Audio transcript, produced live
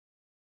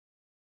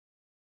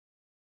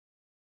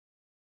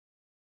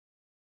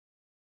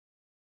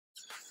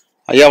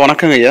ஐயா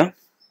வணக்கங்க ஐயா.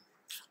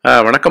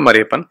 வணக்கம்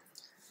மாரியப்பன்.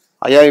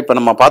 ஐயா, இப்போ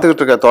நம்ம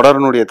பார்த்துக்கிட்டு இருக்க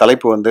தொடரினுடைய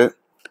தலைப்பு வந்து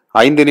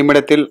 5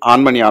 நிமிடத்தில்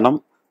ஆன்ம ஞானம்,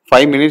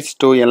 5 minutes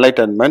to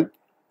enlightenment,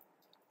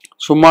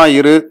 சும்மா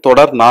இரு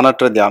தொடர்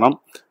நானற்ற தியானம்,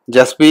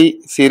 ஜஸ்ட் பி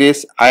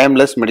சீரியஸ்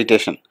ஐஎம்லெஸ்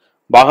மெடிடேஷன்,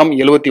 பாகம்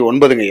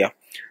 79ங்க ஐயா.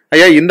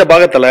 ஐயா, இந்த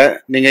பாகத்துல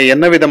நீங்க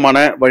என்ன விதமான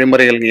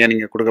வழிமுறைகள் ஐயா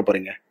நீங்க கொடுக்க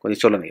போறீங்க,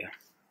 கொஞ்சம் சொல்லுங்க ஐயா.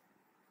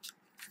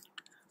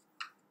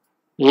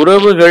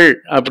 உறவுகள்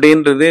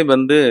அப்படின்றதே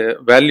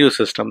வேல்யூ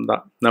சிஸ்டம்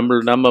தான்.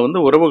 நம்ம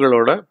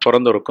உறவுகளோட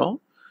பிறந்திருக்கோம்.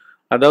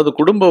 அதாவது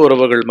குடும்ப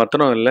உறவுகள்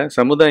மாத்திரம் இல்லை,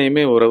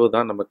 சமுதாயமே உறவு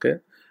தான். நமக்கு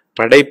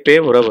படைப்பே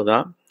உறவு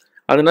தான்.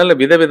 அதனால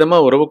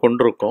விதவிதமாக உறவு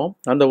கொண்டிருக்கோம்.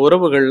 அந்த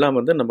உறவுகள்லாம்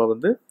நம்ம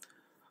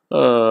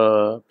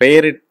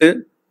பெயரிட்டு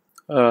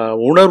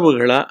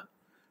உணர்வுகளாக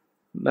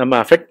நம்ம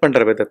அஃபெக்ட்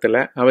பண்ணுற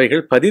விதத்தில்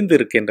அவைகள் பதிந்து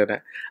இருக்கின்றன.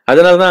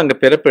 அதனால தான் அங்கே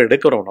பிறப்பு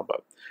எடுக்கிறோம். நம்ம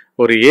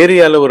ஒரு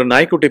ஏரியாவில் ஒரு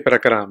நாய்க்குட்டி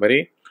பிறக்கிற மாதிரி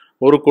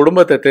ஒரு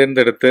குடும்பத்தை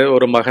தேர்ந்தெடுத்து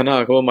ஒரு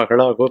மகனாகவோ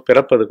மகளாகவோ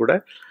பிறப்பது கூட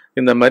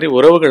இந்த மாதிரி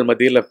உறவுகள்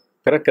மத்தியில்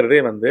பிறக்கிறதே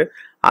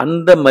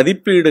அந்த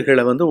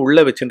மதிப்பீடுகளை உள்ள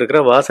வச்சுருக்கிற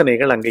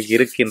வாசனைகள் அங்கே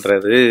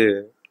இருக்கின்றது.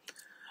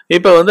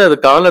 இப்போ அது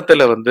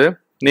காலத்தில்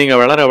நீங்கள்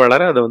வளர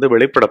வளர அதை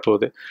வெளிப்பட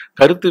போகுது.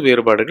 கருத்து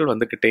வேறுபாடுகள்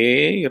வந்துக்கிட்டே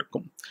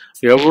இருக்கும்.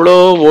 எவ்வளோ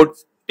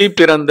ஒட்டி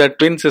பிறந்த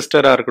ட்வின்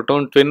சிஸ்டராக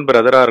இருக்கட்டும், ட்வின்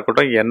பிரதராக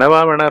இருக்கட்டும், என்னவா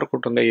வேணா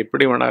இருக்கட்டும்ங்க,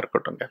 எப்படி வேணா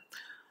இருக்கட்டும்ங்க,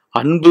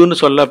 அன்புன்னு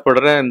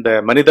சொல்லப்படுற இந்த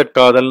மனித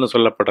காதல்னு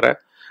சொல்லப்படுற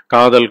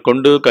காதல்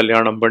கொண்டு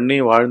கல்யாணம் பண்ணி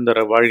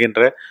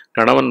வாழ்கின்ற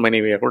கணவன்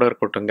மனைவியை கூட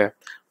இருக்கட்டும்ங்க,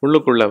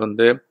 உள்ளுக்குள்ள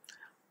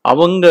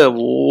அவங்க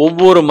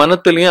ஒவ்வொரு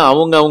மனத்திலையும்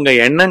அவங்க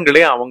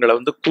எண்ணங்களே அவங்கள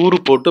கூறு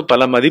போட்டு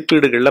பல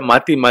மதிப்பீடுகள்ல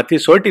மாத்தி மாத்தி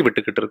சோட்டி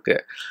விட்டுக்கிட்டு இருக்கு.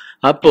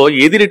 அப்போ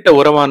எதிரிட்ட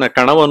உறவான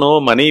கணவனோ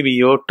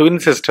மனைவியோ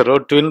ட்வின் சிஸ்டரோ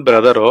ட்வின்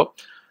பிரதரோ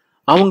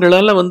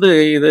அவங்களால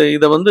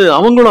இதை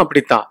அவங்களும்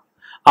அப்படித்தான்.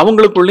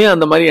 அவங்களுக்குள்ளேயே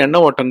அந்த மாதிரி எண்ண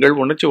ஓட்டங்கள்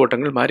உணர்ச்சி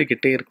ஓட்டங்கள்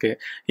மாறிக்கிட்டே இருக்கு.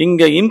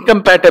 இங்க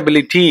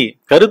இன்கம்பேட்டபிலிட்டி,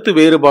 கருத்து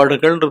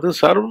வேறுபாடுகள்ன்றது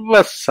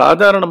சர்வ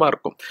சாதாரணமா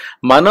இருக்கும்.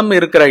 மனம்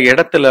இருக்கிற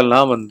இடத்துல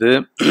எல்லாம்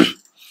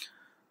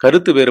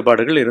கருத்து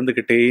வேறுபாடுகள்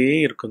இருந்துகிட்டே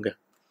இருக்குங்க.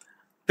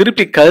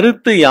 திருப்பி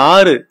கருத்து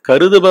யாரு,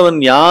 கருதுபவன்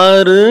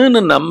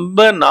யாருன்னு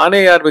நானே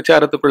யார்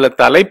விசாரத்துக்குள்ள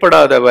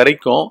தலைப்படாத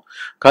வரைக்கும்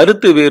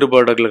கருத்து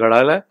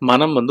வேறுபாடுகளால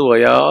மனம்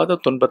ஓயாத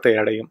துன்பத்தை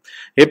அடையும்.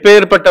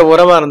 எப்பேற்பட்ட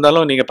உறவா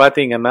இருந்தாலும் நீங்க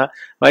பாத்தீங்கன்னா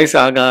வயசு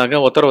ஆக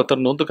ஆக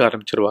ஒருத்தர் நொந்துக்க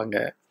ஆரம்பிச்சிருவாங்க.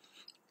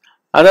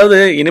 அதாவது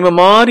இனிமே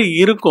மாதிரி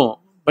இருக்கும்,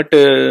 பட்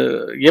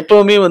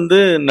எப்பவுமே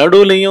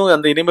நடுவுலையும்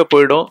அந்த இனிமை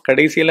போயிடும்,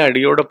 கடைசியில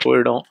அடியோட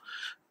போயிடும்.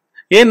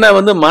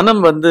 ஏன்னா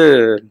மனம்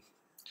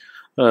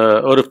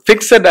ஒரு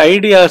ஃபிக்ஸட்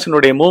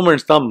ஐடியாஸினுடைய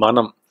மூமெண்ட்ஸ் தான்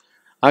மனம்.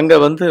 அங்க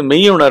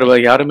மெய்யுணர்வை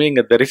யாருமே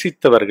இங்க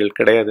தரிசித்தவர்கள்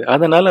கிடையாது.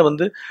 அதனால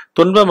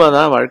துன்பமா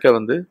தான் வாழ்க்கை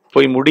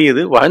போய்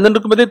முடியுது. வாழ்ந்துட்டு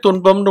இருக்கும்போதே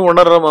துன்பம்னு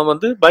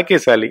உணர்றவன்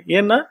பாக்கியசாலி.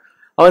 ஏன்னா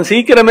அவன்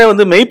சீக்கிரமே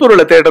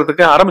மெய்ப்பொருளை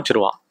தேடுறதுக்கு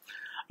ஆரம்பிச்சிருவான்.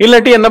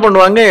 இல்லாட்டி என்ன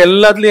பண்ணுவாங்க,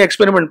 எல்லாத்துலயும்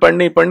எக்ஸ்பெரிமெண்ட்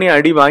பண்ணி பண்ணி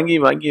அடி வாங்கி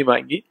வாங்கி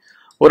வாங்கி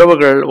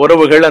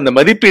உறவுகள் அந்த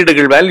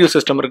மதிப்பீடுகள் வேல்யூ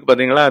சிஸ்டம் இருக்கு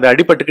பாத்தீங்களா, அது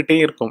அடிபட்டுக்கிட்டே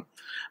இருக்கும்.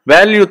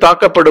 வேல்யூ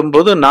தாக்கப்படும்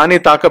போது நானே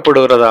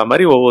தாக்கப்படுகிறதா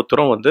மாதிரி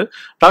ஒவ்வொருத்தரும்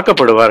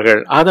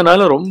தாக்கப்படுவார்கள்.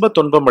 அதனால ரொம்ப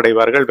துன்பம்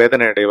அடைவார்கள்,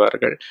 வேதனை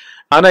அடைவார்கள்.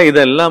 ஆனா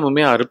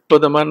இதெல்லாமுமே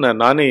அற்புதமான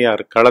நானே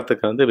யார்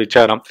காலத்துக்கு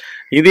விசாரம்.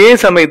 இதே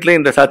சமயத்துல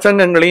இந்த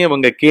சத்சங்கங்களையும்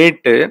இவங்க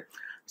கேட்டு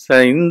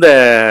இந்த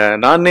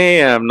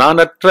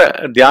நானற்ற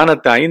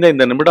தியானத்தை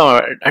 5 நிமிடம்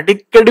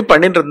அடிக்கடி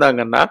பண்ணிட்டு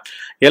இருந்தாங்கன்னா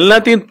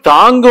எல்லாத்தையும்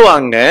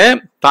தாங்குவாங்க.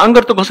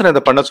 தாங்கறதுக்கோசரம்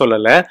இதை பண்ண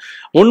சொல்லல.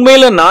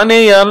 உண்மையில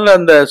நானே யார்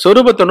அந்த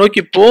சொரூபத்தை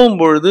நோக்கி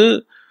போகும்பொழுது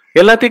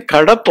எல்லாத்தையும்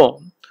கடப்போம்,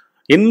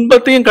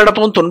 இன்பத்தையும்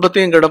கடப்போம்,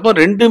 துன்பத்தையும் கடப்போம்.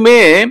 ரெண்டுமே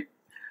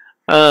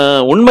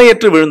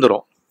உண்மையற்று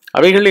விழுந்துரும்.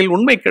 அவைகளில்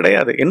உண்மை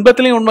கிடையாது.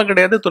 இன்பத்திலையும் உண்மை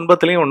கிடையாது,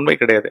 துன்பத்திலையும் உண்மை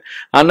கிடையாது.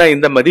 ஆனா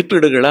இந்த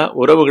மதிப்பீடுகளா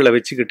உறவுகளை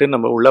வச்சுக்கிட்டு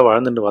நம்ம உள்ள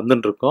வாழ்ந்துட்டு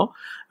வந்துட்டு இருக்கோம்.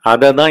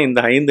 அதை தான் இந்த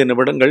 5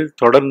 நிமிடங்கள்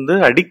தொடர்ந்து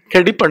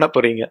அடிக்கடி பண்ண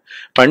போறீங்க.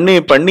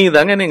 பண்ணி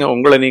தாங்க நீங்க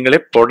உங்களை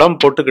நீங்களே புடம்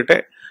போட்டுக்கிட்டே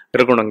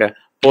இருக்கணுங்க.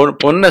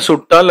 பொன்னை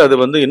சுட்டால் அது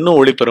இன்னும்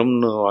ஒளி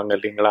பெறும்னு வாங்க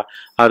இல்லைங்களா,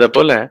 அதை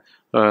போல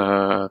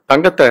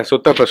தங்கத்தை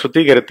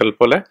சுத்திகரித்தல்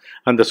போல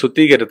அந்த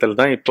சுத்திகரித்தல்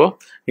தான் இப்போ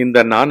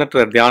இந்த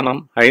நானற்ற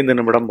தியானம் 5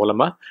 நிமிடம்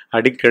மூலமா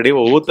அடிக்கடி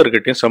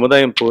ஒவ்வொருத்தர்கிட்டையும்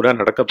சமுதாயம் பூரா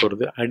நடக்க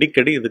போறது.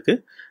 அடிக்கடி இதுக்கு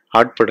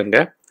ஆட்படுங்க.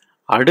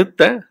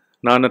 அடுத்த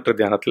நானற்ற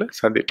தியானத்துல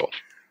சந்திப்போம்.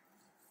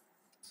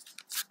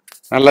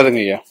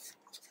 நல்லதுங்க ஐயா.